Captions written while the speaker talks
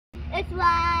It's like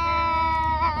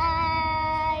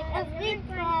a big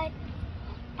fry.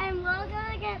 And we're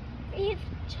gonna get beef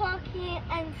chocolate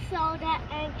and soda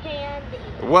and candy.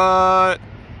 What?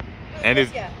 And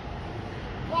it's Xander.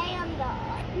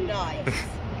 Nice.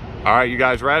 all right. You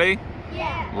guys ready?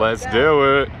 Yeah. Let's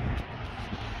do it.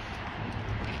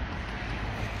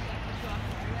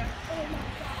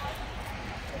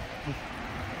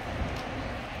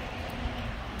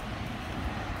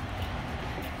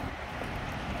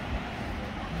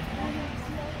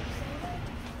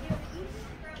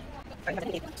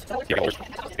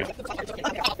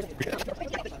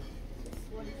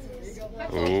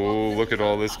 Oh, look at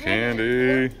all this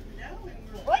candy.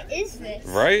 What is this?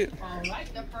 Right?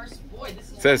 It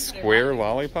says square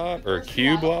lollipop or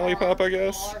cube lollipop, I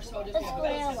guess.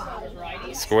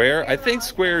 Square? I think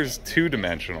square is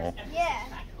two-dimensional. Yeah.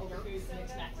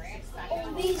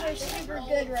 Oh, these are super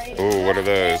good, right? Oh, what are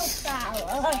those?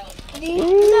 Sour.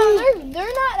 No, they're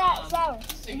not that sour.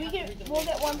 We'll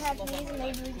get one pack of these and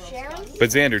maybe we share them. But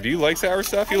Xander, do you like sour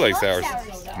stuff? You like sour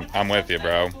stuff. I'm with you,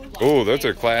 bro. Oh, those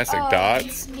are classic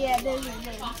dots. Yeah, those are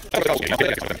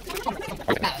good.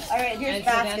 Alright, here's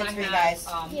baskets for you guys.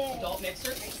 Adult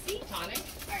mixer, tonic.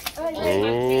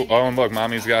 Oh, and look,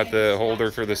 Mommy's got the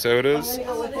holder for the sodas. You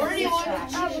want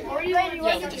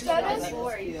the sodas?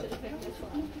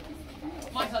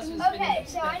 My husband's Okay,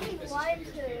 so I need lime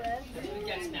soda.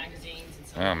 been magazines and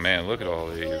stuff. Oh man, look at all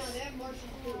these.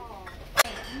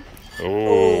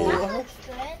 Oh,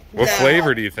 what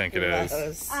flavor do you think it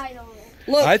is? I don't know.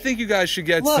 Look, I think you guys should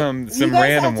get some you guys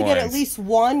random have to get at ones. least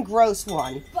one gross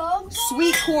one. Bug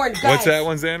Sweet corn, guys. What's that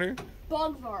one, Xander?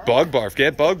 Bug bar. Bug barf.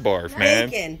 Get bug barf, man.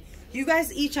 Bacon. You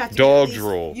guys each have to Dog get at least,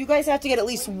 drool. You guys have to get at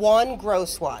least one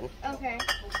gross one. Okay.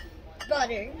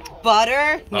 Butter.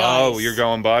 Butter. Oh, Nice. you're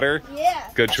going butter? Yeah.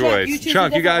 Good Chunk, you choice. choose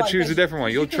Chunk, a you gotta different choose one, a different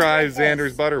one. You'll you can try choose this.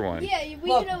 Xander's butter one. Yeah, we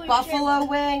Look, can always buffalo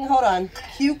wing. Hold on.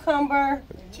 Cucumber.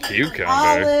 Cucumber.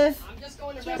 Olive.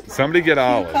 Somebody get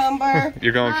olive. Cucumber.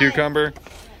 You're going cucumber?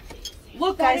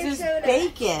 Look, guys, there's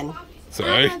bacon.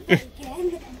 Sorry.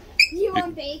 bacon. You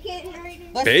want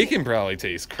bacon? Let's Bacon probably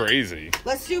tastes crazy.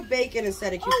 let's do bacon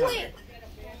instead of cucumber. Oh, wait.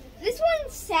 This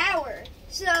one's sour.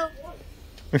 So,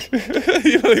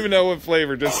 You don't even know what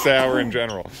flavor, just sour in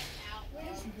general.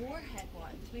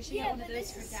 yeah, but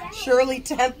this is sour. Shirley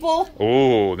Temple.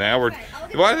 Oh, now we're...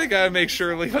 Why do they gotta make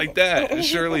Shirley like that?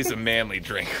 Shirley's a manly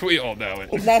drink. We all know it.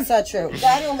 That's not true.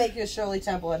 That'll make you a Shirley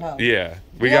Temple at home. Yeah,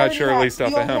 we We got already Shirley have- stuff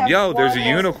we at only home. have Yo, there's a one.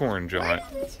 unicorn joint.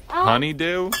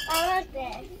 Honeydew? I want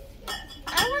this.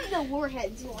 I want the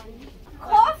Warheads one.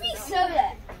 Coffee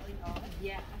soda.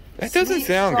 That doesn't Sweet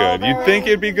sound good. You'd think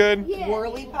it'd be good? Yeah.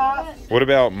 Whirly pop. What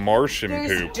about Martian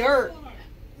There's poop? dirt.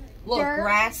 Look, Dirt.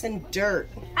 grass and dirt.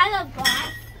 I love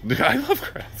grass. I love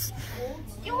grass.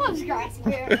 You love grass,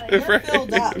 apparently. You're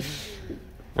filled up.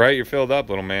 Right, you're filled up,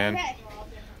 little man. Okay.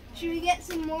 Should we get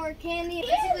some more candy?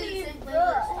 Oh,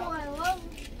 I love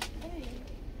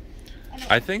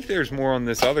I think there's more on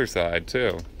this other side,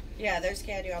 too. Yeah, there's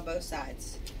candy on both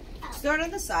sides. Start on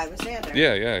the side with Xander.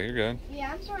 Yeah, you're good.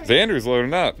 Yeah, I'm sorry. Xander's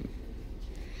loading up.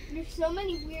 There's so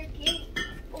many weird candy.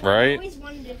 Oh, Right? I always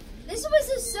wanted it. This was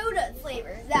a soda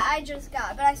flavor that I just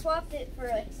got, but I swapped it for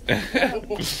a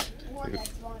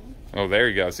Warheads one. Oh, there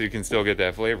you go. So you can still get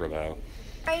that flavor, though.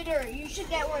 Reiter, you should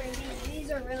get one of these.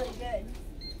 These are really good.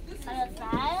 So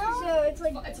it's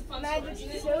like magic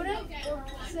soda or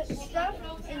stuff,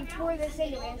 and pour this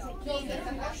into it.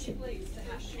 It's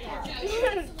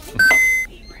like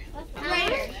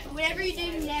Reiter, whatever you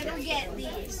do, never get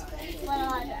these.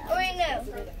 Oh wait, no.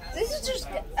 This is just.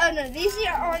 Oh no, these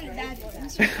are already bad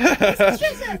ones. This is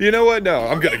just a, You know what? No,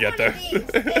 I'm gonna get one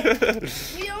of those.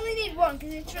 these, we only need one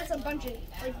because it's just a bunch of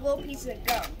like little pieces of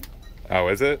gum. Oh,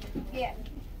 is it? Yeah.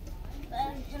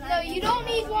 No, you don't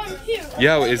need one too.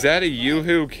 Yo, is that a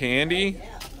Yoo-Hoo candy?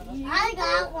 I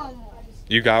got one.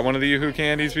 You got one of the Yoo-Hoo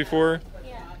candies before?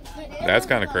 Yeah. That's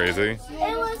kind of crazy. It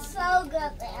was so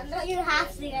good, man. You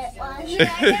have to get one.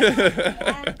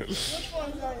 Which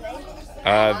ones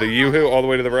are they? The Yoo-Hoo all the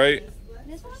way to the right?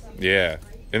 This one? Yeah.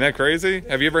 Isn't that crazy?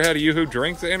 Have you ever had a Yoo-Hoo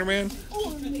drink, Xander Man?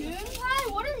 Oh, moon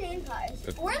pie? What are moon pies?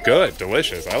 Good,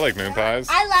 delicious. I like moon pies.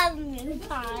 I love moon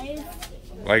pies.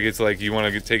 Like it's like you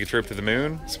want to take a trip to the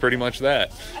moon. It's pretty much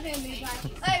that. I've been moon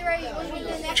pie. Alright, ready? You want to do the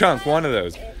next Chunk, one? one of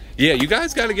those. Yeah, you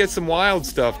guys got to get some wild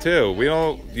stuff too. We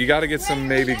don't. You got to get some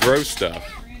maybe gross stuff.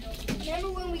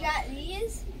 Remember when we got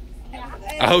these?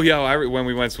 Oh yeah, when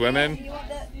we went swimming, You want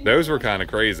the, those were kind of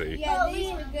crazy. yeah,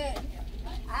 these were good.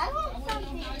 I want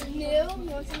something new. You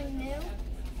want something new?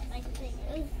 Like this.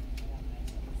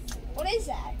 What is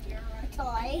that? A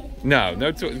toy. No,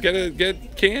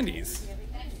 get candies.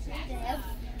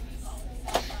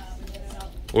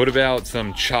 What about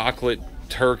some chocolate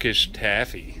Turkish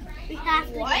taffy? We have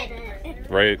to get it.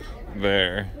 Right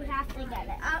there. We have to get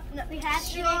it. No, we have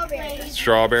strawberry.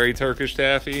 Strawberry Turkish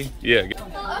taffy? Yeah. Okay,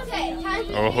 time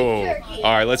to Oh. eat turkey.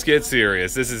 Alright, let's get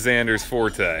serious. This is Xander's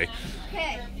forte.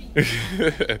 Okay.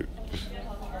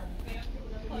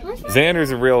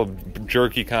 Xander's a real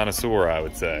jerky connoisseur, I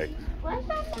would say. What's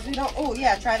that? We don't. Oh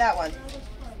yeah, try that one.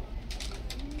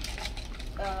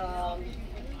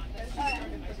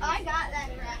 I got that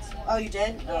dress. Oh, you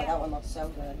did? Oh, that one looks so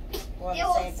good. We're on It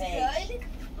the same looks page. good.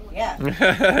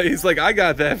 Yeah. He's like, I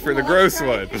got that for the gross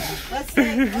one. Let's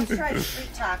try street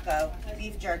taco,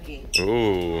 beef jerky.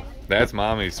 Ooh, that's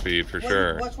mommy's speed for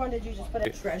sure. Which one did you just put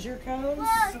in? Treasure cones?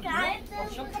 Look, guys.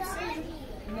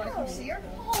 You want to come see her?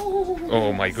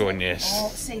 Oh my goodness. Oh,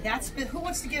 say that's who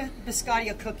wants to give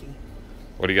Biscotti a cookie?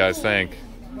 What do you guys think?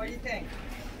 What do you think?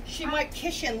 She might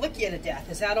kiss you and lick you to death.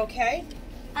 Is that okay?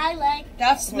 I like.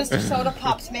 That's Mr. Soda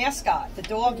Pop's mascot, the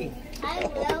doggy. I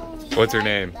will. What's her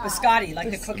name? Biscotti, like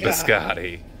the cookie.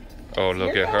 Biscotti. Oh,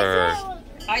 look at her.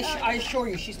 I assure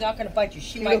you, she's not going to bite you.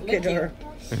 She might Look lick at you. her.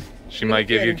 She might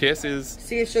give you kisses.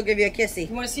 See if she'll give you a kissy.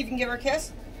 You want to see if you can give her a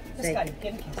kiss? Say. Biscotti,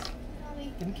 give him a kiss.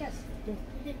 Give him a kiss.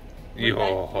 Yo.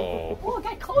 Oh, I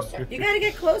got closer. You gotta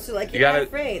get closer, like You you're not gotta.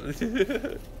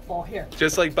 afraid. Oh, here.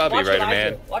 Just like Bubby, Watch right, what I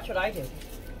man? do. Watch what I do.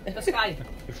 Biscotti.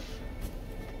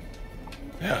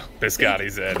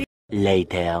 Biscotti's in.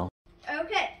 Later.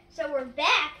 Okay, so we're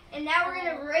back, and now we're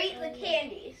gonna rate the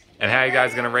candies. And how you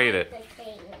guys gonna rate it?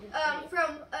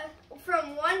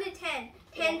 From 1 to 10.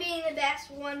 10 being the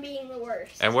best, 1 being the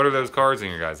worst. And what are those cards in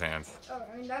your guys' hands? Oh,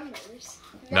 numbers.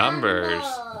 Numbers.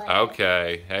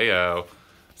 Okay. Heyo.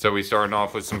 So we starting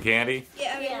off with some candy?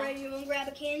 Yeah, ready? You wanna grab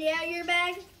a candy out of your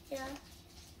bag? Yeah.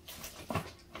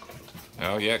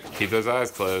 Oh yeah. Keep those eyes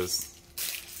closed.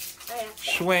 Oh, yeah.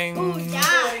 Swing. Ooh, That's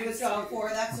yeah. what he was going for.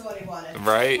 That's what he wanted.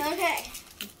 Right. Okay.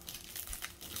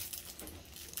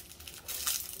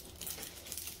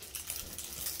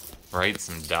 Right.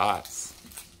 Some dots.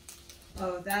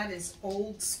 Oh, that is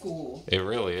old school. It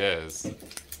really is.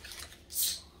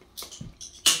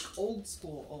 Old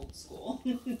school, old school.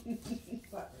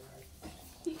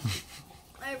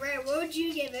 Alright, what would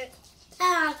you give it?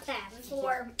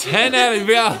 4. 10 out of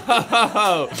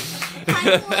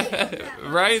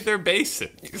right. They're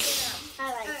basic.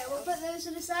 Alright, we'll put those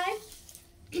to the side.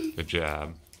 Good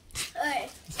job.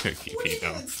 Alright. Keep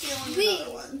eating them.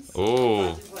 These.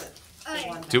 Oh.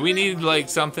 Alright. Do we need like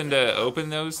something to open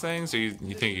those things, or you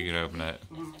think you can open it?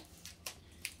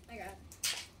 I got it.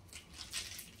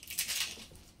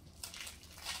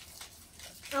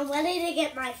 I'm ready to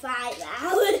get my 5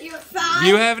 out. You're 5.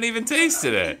 You haven't even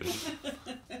tasted it.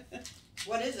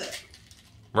 What is it?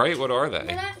 Right? What are We're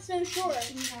they? not so sure.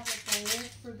 You have a bowl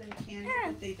for the candy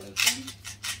that they've opened.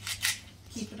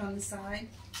 Keep it on the side,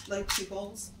 like 2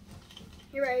 bowls.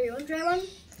 You ready? You want to try one?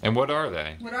 And what are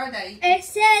they? What are they? It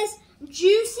says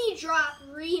Juicy Drop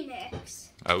Remix.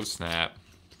 Oh snap!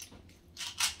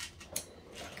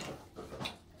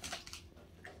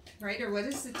 Reiter, what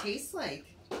does it taste like?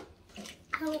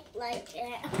 I don't like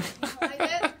it. Like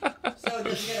it? So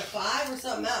does it get a 5 or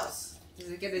something else? Does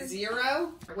it get a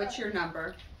 0? What's your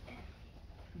number?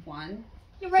 1.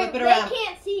 You're right. Flip it They around.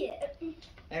 can't see it.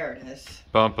 There it is.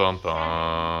 Bum bum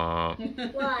bum.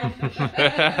 1.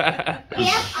 We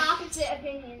have opposite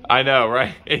opinions. I know,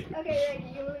 right? Okay, ready?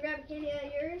 You want to grab a candy out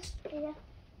of yours? Yeah.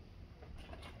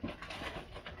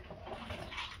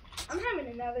 I'm having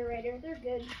another Reiter. They're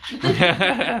good.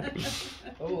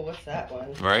 Oh, what's that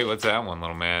one? Right? What's that one,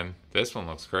 little man? This one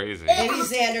looks crazy. Maybe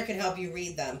Xander can help you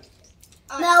read them.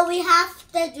 No, we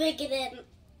have to drink it in.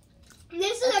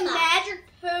 This is a magic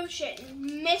potion,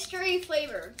 mystery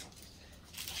flavored.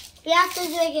 We have to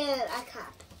drink it in a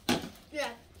cup. Yeah.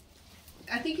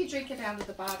 I think you drink it out of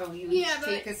the bottle. You Yeah,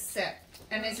 take but- a sip.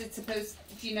 And is it supposed,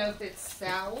 do you know if it's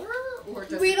sour? Or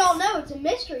does We it... don't know. It's a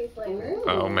mystery flavor. Ooh.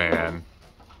 Oh man.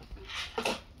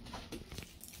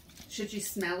 Should you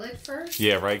smell it first?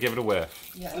 Yeah, right. Give it a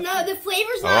whiff. No, the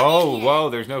flavor's not Oh, in yet. whoa!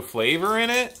 There's no flavor in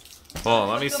it. Hold on,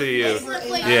 let me see you. This is the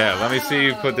flavor. Yeah, let me see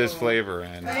you put this flavor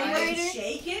in, Ready to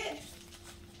shake it?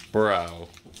 bro.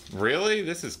 Really?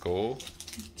 This is cool.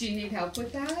 Do you need help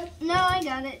with that? No, I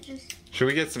got it. Just. Should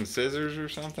we get some scissors or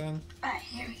something? Alright,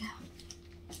 here we go.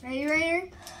 Ready, Reiter?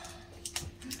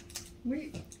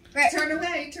 Wait. Right. Turn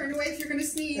away if you're going to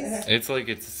sneeze. It's like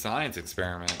it's a science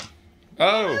experiment.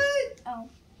 Oh. Oh.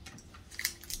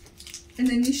 And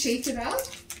then you shake it up?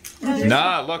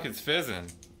 Nah, look, it's fizzing.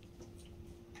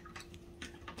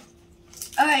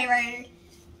 Alright, Reiter.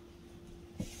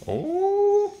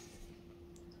 Oh.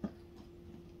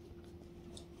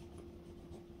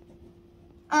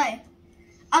 Alright.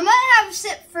 I'm gonna have a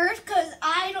sip first because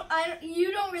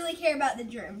you don't really care about the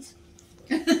germs.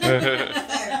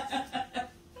 I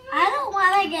don't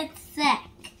want to get sick.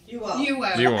 You will. You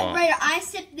will. You won't. Right, I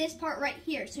sip this part right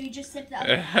here, so you just sip that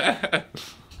one.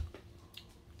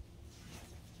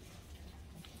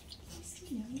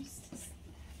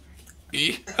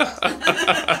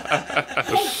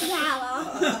 It's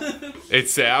sour.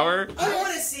 It's sour? I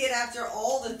want to see it after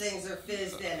all the things are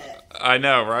fizzed in it. I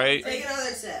know, right? Take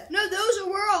another sip. No, those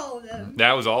were all of them.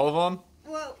 That was all of them?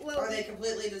 Well, Are they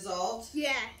completely dissolved?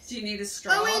 yeah. Do you need a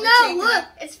straw? Oh wait, to no! take Look,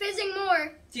 it's fizzing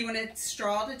more. Do you want a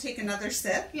straw to take another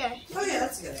sip? Yeah. Oh yeah,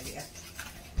 that's a good idea.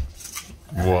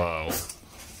 Whoa.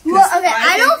 Well, okay.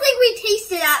 I don't think we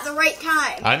tasted it at the right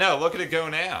time. I know, look at it go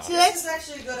now. So This that's is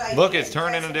actually a good idea. Look, it's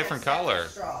turning You guys a different can have color.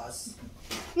 Straws.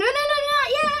 no, not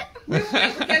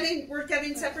yet. We're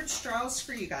getting separate straws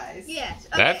for you guys. Yes.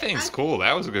 That okay, thing's cool.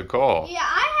 That was a good call. Yeah,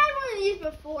 I had one of these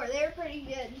before. They were pretty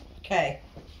good. Okay.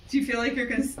 Do you feel like you're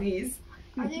gonna sneeze?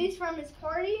 Are these from his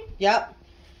party? Yep.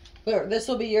 Here, this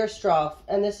will be your straw,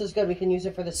 and this is good. We can use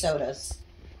it for the sodas.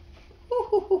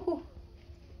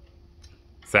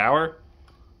 Sour?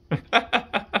 Was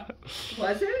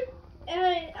it?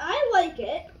 I like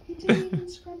it. He didn't even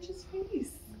scrunch his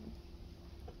face.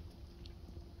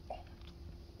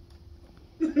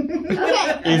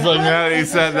 Okay. He's like, no, he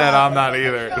said that. I'm not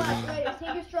either. Right,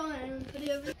 take a straw and put it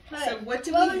over. So what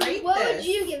do What we would, rate what this? would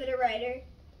you give it a Reiter?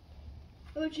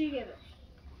 What would you give it?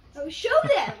 Oh, show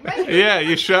them, right? Yeah,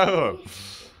 you show him.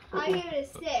 I give it a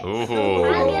 6. I Ooh.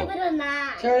 give it a 9.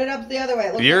 Turn it up the other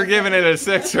way. Look You're at the giving it a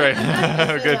 6 right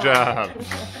now. Good job.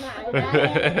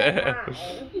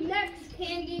 Next,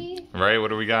 candy. Right, what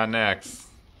do we got next?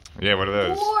 Yeah, what are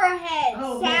those? Warheads.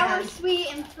 Oh, sour, man. sweet,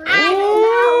 and fruit. I do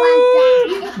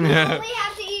not want You that. only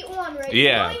have to eat one, right?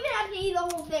 Yeah. You don't even have to eat the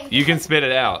whole thing. You can spit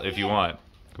it out if you want,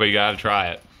 but you gotta try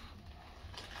it.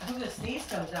 I hope the sneeze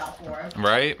comes out for him.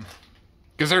 Right?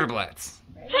 Gesserterblatts.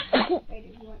 Reiter,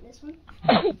 you want this one?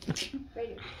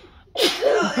 Reiter,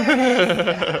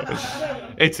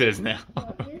 It's his now. you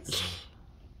want this?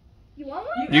 You want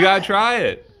one? You gotta try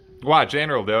it. Watch,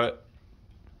 Xander will do it.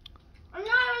 I'm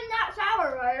not even that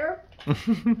sour, Reiter.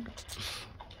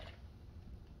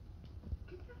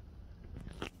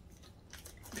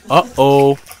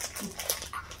 Uh-oh.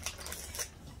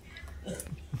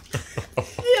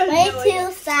 Way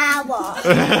too sour.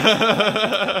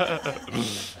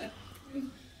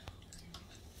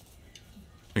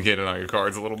 Get it on your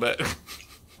cards a little bit.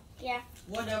 Yeah.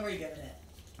 What number are you giving it?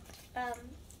 5.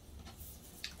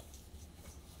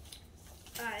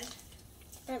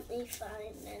 Let me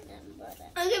find the number.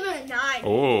 I'm giving it a 9.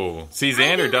 Oh, see,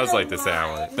 Xander does like the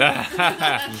sour.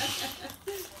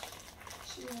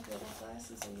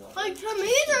 Like, to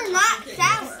me, they're not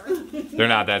sour. They're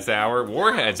not that sour.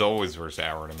 Warheads always were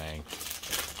sour to me.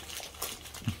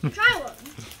 Try one.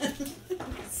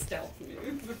 Stealth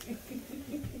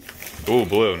move. Ooh,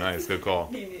 blue. Nice. Good call.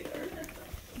 Me neither.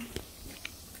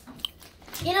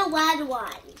 Get a red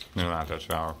one. They're not that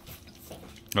sour.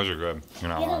 Those are good. You're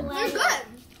not Get a lying. They're red good.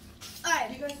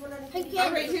 Alright. You guys want Hey, anything?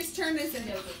 All right, whose turn is it?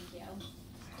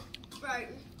 Right.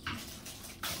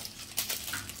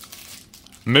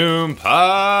 Moon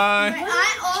pie.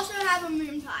 I also have a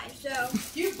moon pie, so.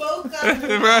 You both got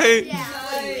Right? Yeah.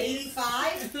 what,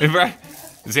 85? Right.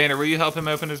 Xander, will you help him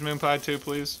open his moon pie too,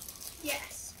 please?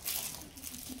 Yes.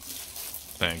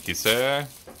 Thank you, sir.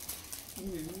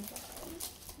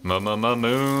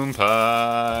 Moon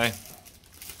pie.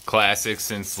 Classic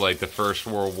since like the First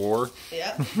World War.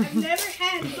 Yep. I've never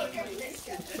had one like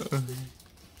this.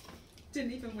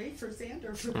 Didn't even wait for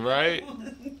Xander. Right?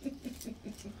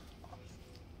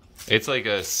 It's like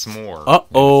a s'more.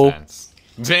 Uh-oh.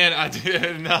 Dan, I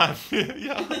did not.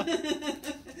 Yeah.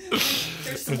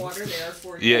 There's some water there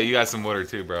for you. Yeah, you got some water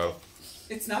too, bro.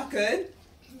 It's not good?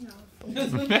 No.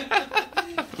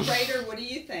 Reiter, what do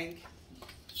you think?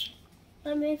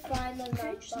 Let me find the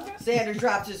number. Xander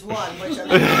dropped his one, which I'm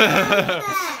 10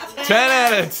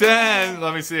 out of 10.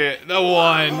 Let me see it. The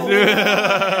 1.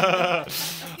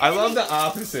 I love the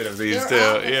opposite of these two.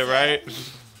 They're Yeah, right?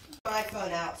 my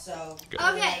phone out, so.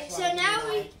 Okay, so now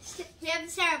we have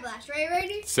the Sour Blast, right,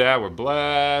 Reiter? Sour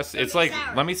blast. It's like,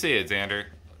 Sour. let me see it, Xander.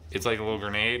 It's like a little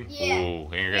grenade. Yeah. Ooh,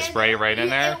 and you're gonna spray it right in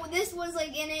there? This was like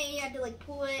in it, you had to like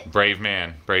pull it. Brave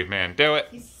man. Brave man. Do it.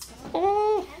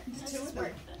 Ooh.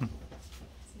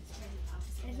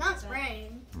 It's not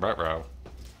spraying. Ruh-roh.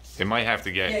 It might have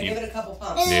to get Yeah, you. give it a couple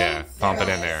pumps. Yeah, pump it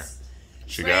in there.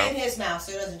 Should Spray it in go? his mouth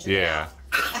so it doesn't chew Yeah.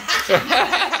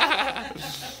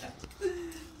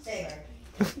 There.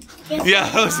 Yeah,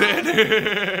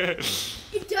 Xander.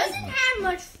 It doesn't have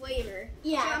much flavor.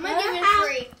 Yeah, So I'm gonna give it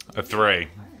a 3. A 3.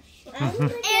 And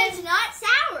it's not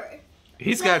sour.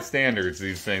 He's got standards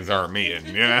these things aren't meeting,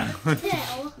 you know?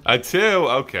 2. A 2?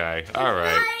 Okay, all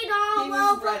right. Right He all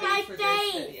was over ready my for this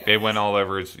face. video. It went all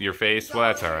over your face? Well,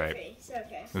 that's all right.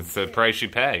 Okay. It's the price you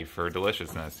pay for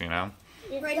deliciousness, you know?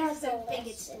 Right now, I think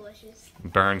it's delicious.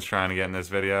 Burns trying to get in this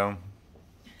video.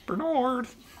 Bernard.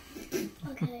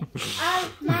 Okay.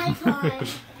 My turn.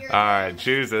 All right,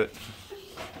 choose it.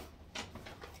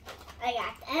 I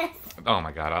got this. Oh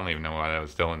my god, I don't even know why that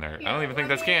was still in there. I don't even think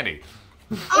that's candy.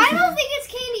 I don't think it's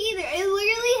candy either. It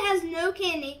literally has no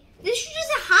candy. This is just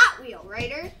a Hot Wheel,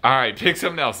 Reiter. All right, pick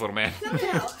something else, little man. Something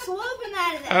else. We'll open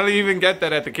that and I don't even get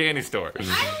that at the candy store. I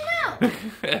don't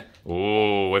know.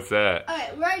 Ooh, what's that?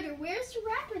 Alright, Reiter, where's the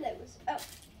wrapper that was... Oh.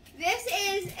 This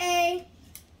is another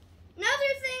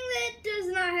thing that does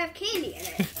not have candy in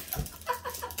it.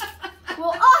 We'll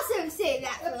also save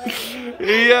that for later.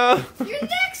 Yeah. Your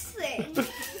next thing.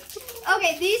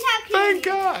 Okay, these have candy. Thank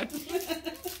God.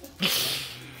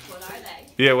 What are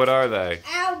they? Yeah, what are they?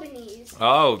 Albanese.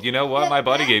 Oh, you know what? The My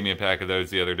buddy best- gave me a pack of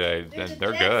those the other day. They're the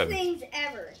They're best good. things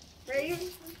ever. Ready?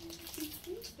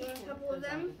 You want a couple of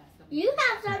them? You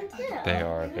have some too. They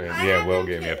are. I Yeah, have Will them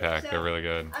gave me a too, pack. so- They're really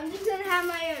good. I'm just gonna have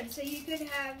my own, so you could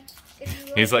have. If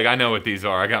you He's like, I know what these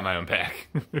are. I got my own pack.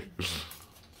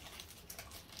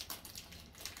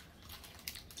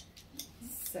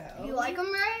 So, You like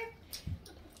them, right?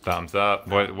 Thumbs up.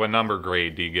 What number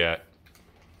grade do you get?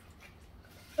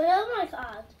 Oh my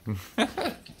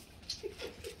god.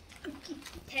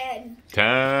 10.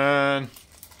 10.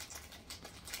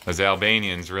 Those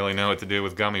Albanians really know what to do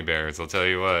with gummy bears, I'll tell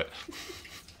you what.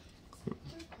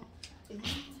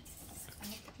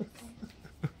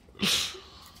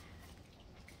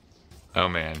 Oh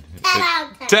man. 10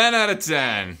 out of 10. 10 out of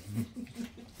 10.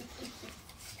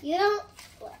 You don't.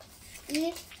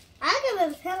 I give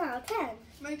it a 10 out of 10.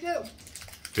 My too.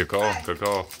 Good call, good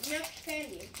call. Next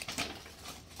candy.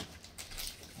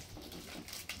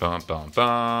 Bum, bum,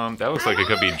 bum. That looks like it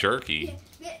could be jerky.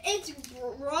 It's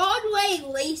Broadway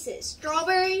laces.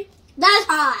 Strawberry. That's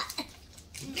hot.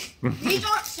 These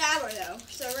aren't sour though.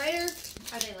 So Reiter,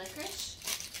 Are they licorice?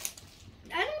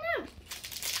 I don't know.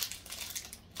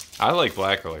 I like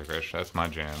black licorice. That's my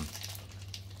jam.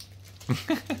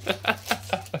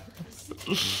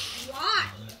 Why?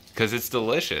 Because it's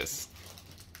delicious.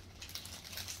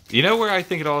 You know where I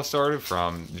think it all started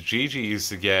from? Gigi used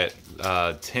to get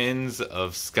tins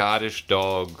of Scottish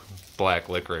dog black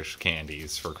licorice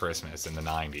candies for Christmas in the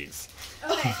 90s.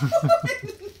 Okay.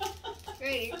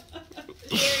 Ready?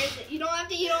 Here is it. You don't have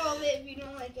to eat all of it if you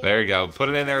don't like it. There you go. Put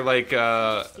it in there like,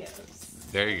 yes.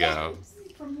 there you go.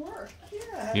 From work.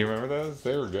 Yeah. You remember those?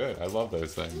 They were good. I love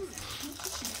those things.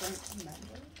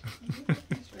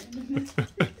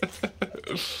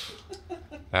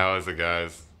 How is it,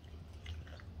 guys?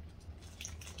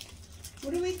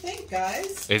 What do we think,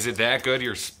 guys? Is it that good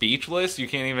you're speechless? You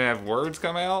can't even have words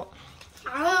come out?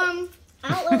 I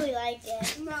don't really like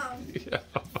it. No. Yeah.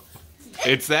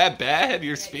 It's that bad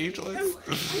you're speechless?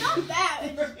 It's not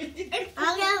bad.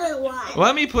 I'll give it 1.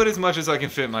 Let me put as much as I can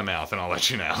fit in my mouth and I'll let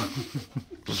you know.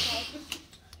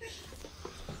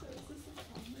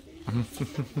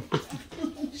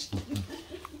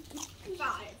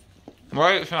 Five.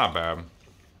 Right? It's not bad.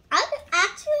 I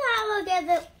will give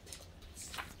it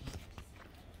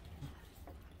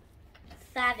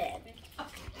 7.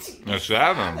 It's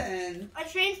 7. 7. I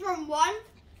changed from 1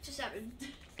 to 7.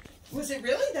 Was it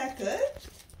really that good?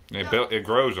 It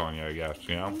grows on you, I guess,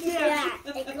 you know? Yeah,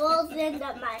 it goes into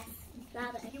my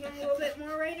stomach. You want a little bit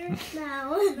more, Reiter?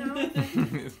 No. No.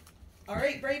 All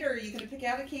right, Reiter, are you going to pick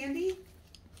out a candy?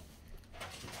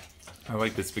 I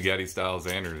like the spaghetti style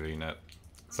Xander's eating it.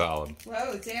 Solid.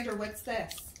 Whoa, Xander, what's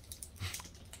this?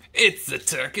 It's the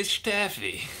Turkish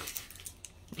taffy.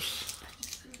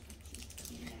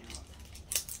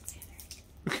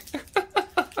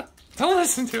 Don't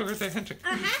listen to her, Xander.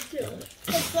 I have to.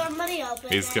 If somebody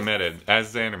opens He's it. committed,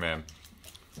 as Xander Man.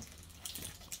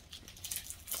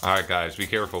 Alright, guys, be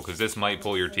careful, because this might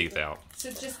pull your teeth out.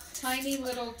 So just tiny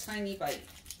little tiny bite.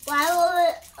 Why will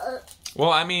it?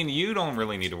 Well, I mean, you don't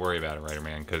really need to worry about it, Reiter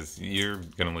Man, because you're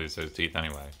going to lose those teeth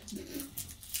anyway.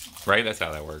 Right? That's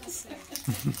how that works.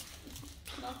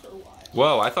 Not for a while.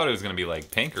 Whoa, I thought it was going to be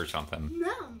like pink or something.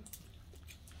 No.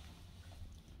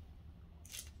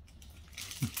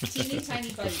 Teeny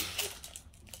tiny bite.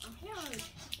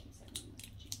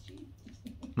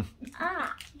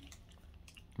 Ah.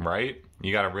 Right?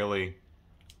 You got to really...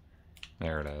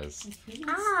 There it is.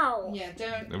 Ow. Yeah,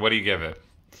 don't. What do you give it?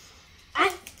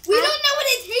 We don't know what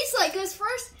it tastes like, because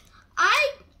first,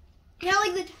 I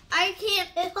can't.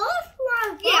 It goes to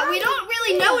my Yeah, we body. don't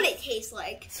really know what it tastes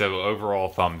like. So overall,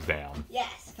 thumbs down.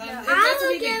 Yes. It No.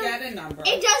 doesn't even get a number.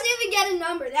 It doesn't even get a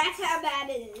number. That's how bad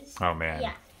it is. Oh man.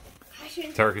 Yeah. I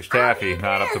should. Turkish taffy,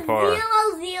 not up to par. 0,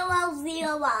 0,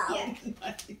 0. Yeah.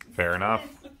 Fair enough.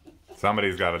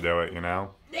 Somebody's got to do it, you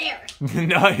know? There.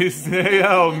 Nice.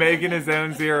 Yo, making his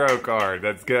own 0 card.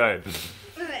 That's good.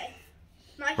 Okay.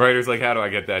 Reiter's like, how do I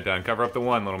get that done? Cover up the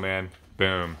 1, little man.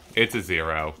 Boom. It's a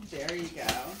 0. There you go.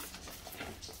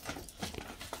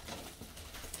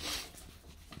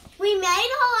 We made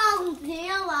our own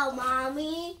 0,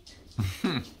 Mommy.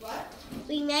 What?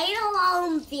 We made our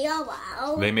own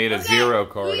 0. They made a 0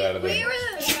 card out of it.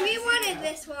 We wanted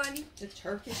this one. The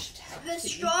Turkish taffy. The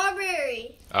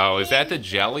strawberry. Oh, is that the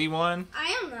jelly one?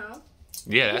 I don't know.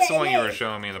 Yeah, that's Yeah, the one it you were is.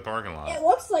 showing me in the parking lot. It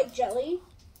looks like jelly.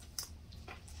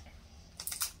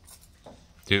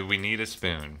 Do we need a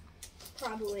spoon?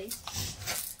 Probably. If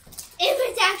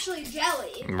it's actually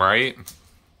jelly. Right?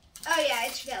 Oh yeah,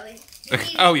 it's jelly.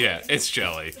 Oh yeah, it's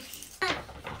jelly.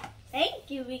 Thank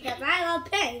you, because I love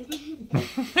pink.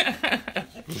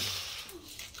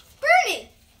 Bernie,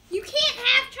 you can't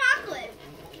have chocolate.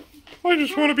 I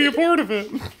just want to be a part of it.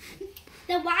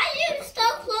 Then why are you so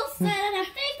close to the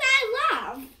thing I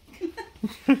love?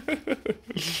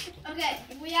 Okay,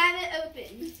 we have it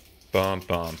open. Bum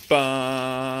bum bum.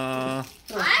 I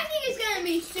think it's gonna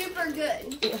be super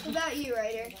good. What about you,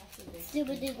 Reiter?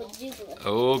 Super duper duper.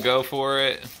 Oh, go for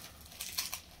it.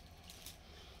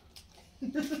 Yo.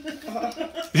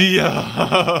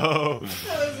 That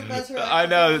was the best reaction. I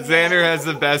know, Xander has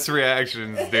the best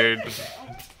reactions, dude.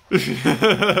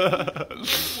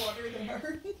 Water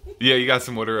there. Yeah, you got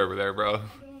some water over there, bro.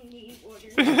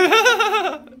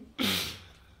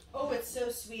 Oh, it's so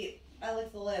sweet. I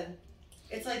like the lid.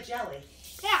 It's like jelly.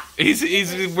 Yeah. He's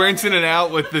rinsing it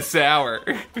out with the sour.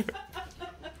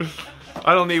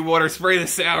 I don't need water. Spray the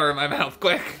sour in my mouth,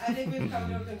 quick. I think we've come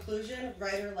to a conclusion.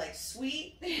 Reiter likes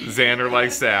sweet. Xander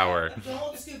likes sour.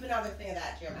 Don't scoop another thing of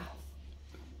that to your mouth.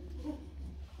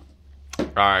 All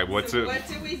right, what's So it? what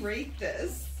do we rate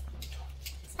this?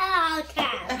 10 out of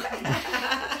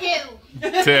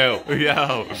 10. 2. 2.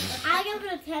 Yo. I give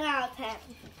it a 10 out of 10.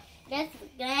 That's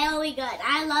really good.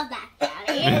 I love that,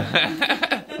 Daddy.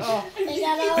 Oh. They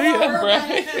got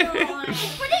Yeah,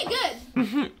 Pretty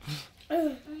good.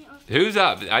 Who's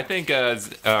up? I think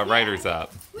Reiter's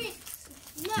up. Wait.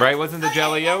 No. Right? Wasn't the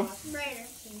Jelly-O? Reiter.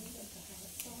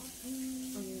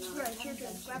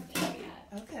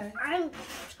 Okay. I'm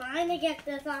trying to get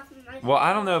this off of my... Well,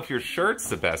 I don't know if your shirt's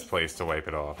the best place to wipe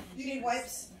it off. You need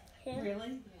wipes?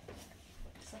 Really?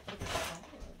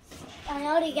 I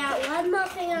already got one more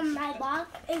thing in my box.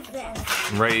 Is this?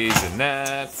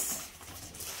 Raisinets.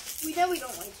 We know we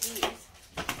don't like these.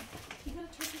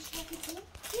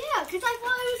 Yeah, because I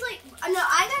thought it was like... No,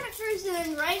 I got it first and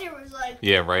then Reiter was like...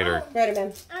 Yeah, Reiter. Reiter,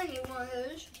 man. I need one of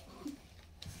those.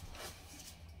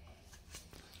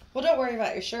 Well, don't worry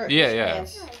about your shirt. Yeah, Just your yeah.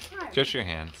 hands. Yeah, it's fine. Just your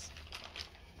hands.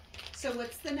 So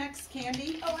what's the next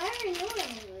candy? Oh, I already know what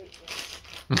I'm going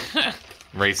to eat.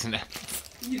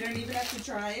 Raisinets. You don't even have to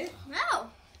try it? No.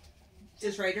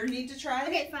 Does Reiter need to try it?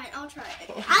 Okay, fine. I'll try it.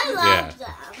 I love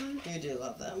them. You do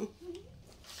love them.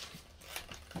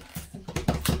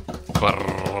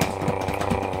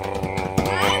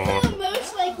 I will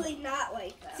most likely not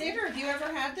like them. Xander, have you ever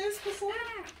had those before?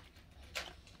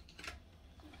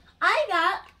 I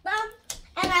got them,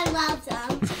 and I love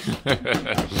them.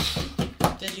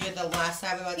 Did you get them last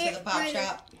time we went to the pop Reiter.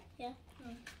 shop? Yeah.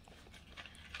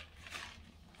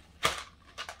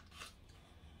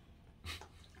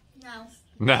 No.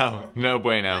 No, no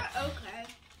bueno.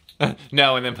 Okay.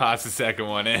 No, and then pass the second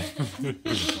one in.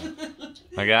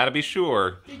 I gotta be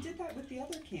sure, They did that with the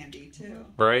other candy too.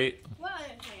 right? What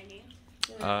other candy?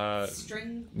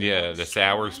 String. Yeah, the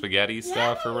sour spaghetti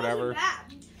stuff or whatever.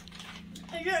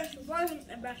 It just wasn't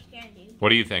the best candy. What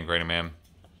do you think, Raider Man?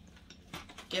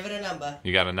 Give it a number.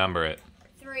 You gotta number it.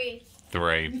 3.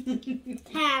 3,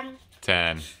 10.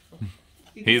 10.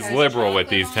 Because He's it has liberal with chocolate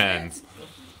these on tens. it.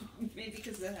 Maybe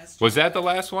because it has Was that the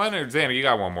last one, or Xander? You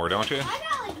got one more, don't you? I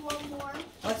got like one more.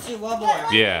 Let's do one But more.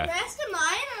 like Yeah. the rest of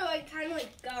mine are like kind of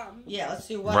like gum. Yeah, let's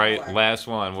do one Right, more. last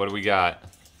one. What do we got?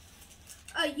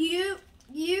 You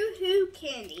who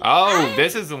candy. Oh,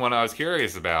 this is the one I was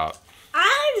curious about.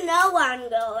 I know I'm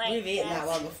going. We've eaten that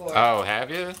one before. Oh,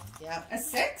 have you? Yep. a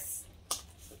 6?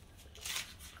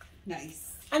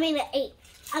 Nice. I mean an 8.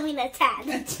 I mean a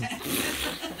 10.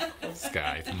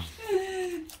 Sky.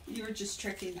 You were just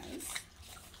tricking us.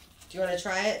 Do you want to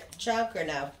try it, Chuck, or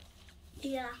no?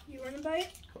 Yeah. You want to bite?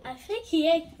 I think he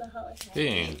ate the whole thing. He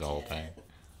ain't the whole thing.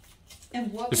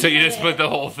 And what was So you that? just put the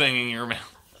whole thing in your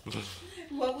mouth.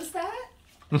 What was that?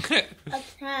 A 10.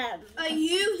 A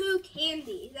Yoo-hoo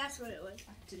candy. That's what it was.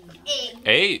 8.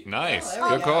 8. Nice. Oh, there we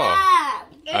Good go. call.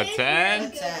 It is 10?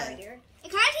 really good, Reiter.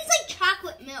 It kind of tastes like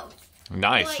chocolate milk.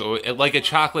 Nice. Like a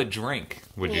chocolate drink,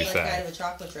 would you Like say? kind of a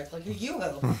chocolate drink, like a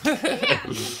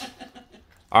Yoo-hoo.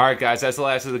 All right, guys. That's the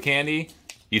last of the candy.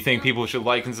 You think people should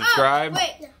like and subscribe? Oh,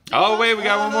 wait. Oh, wait. We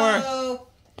got one more. Oh.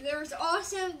 There's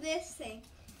also this thing.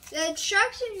 The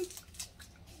instructions.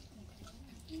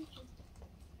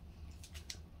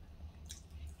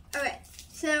 Alright,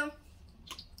 so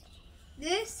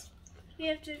this we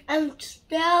have to. I'm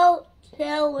still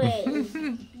chewing.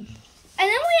 And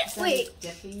then wait.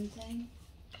 Dipping thing.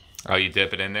 Oh, you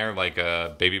dip it in there like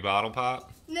a baby bottle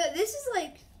pop? No, this is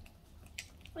like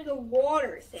a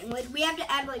water thing. Like we have to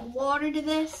add like water to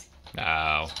this.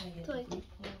 No. To, like,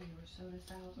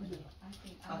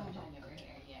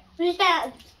 We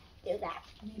can't do that.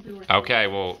 Okay,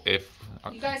 well, if...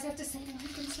 You guys have to say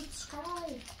like and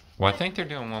subscribe. Well, I think they're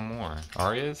doing one more.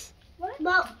 Arya's?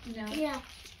 Well, No, yeah.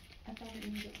 I thought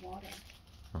it needed water.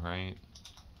 Right.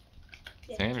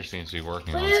 Xander seems to be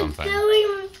working But on I'm something.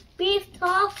 doing beef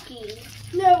talkie.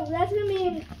 no, that's gonna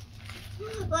be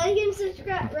like and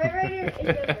subscribe. Reiter is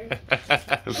over.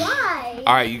 Why?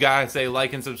 All right, you guys say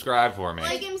like and subscribe for me.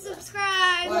 Like and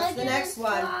subscribe. What's the next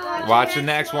one? Watch the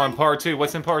next one, part 2.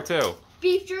 What's in part 2?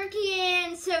 Beef jerky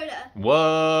and soda.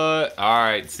 What? All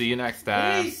right, see you next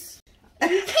time. Peace. You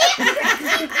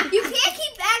can't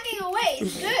keep backing away.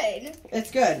 It's good.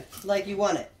 It's good, like you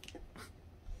want it.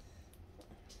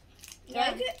 You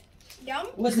like it? Yum.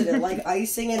 Was it like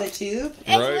icing in a tube? It's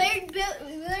Right. layered.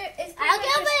 It's I'll pretty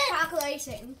much give just it chocolate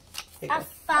icing. A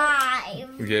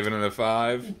 5. Giving it a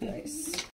 5. Nice.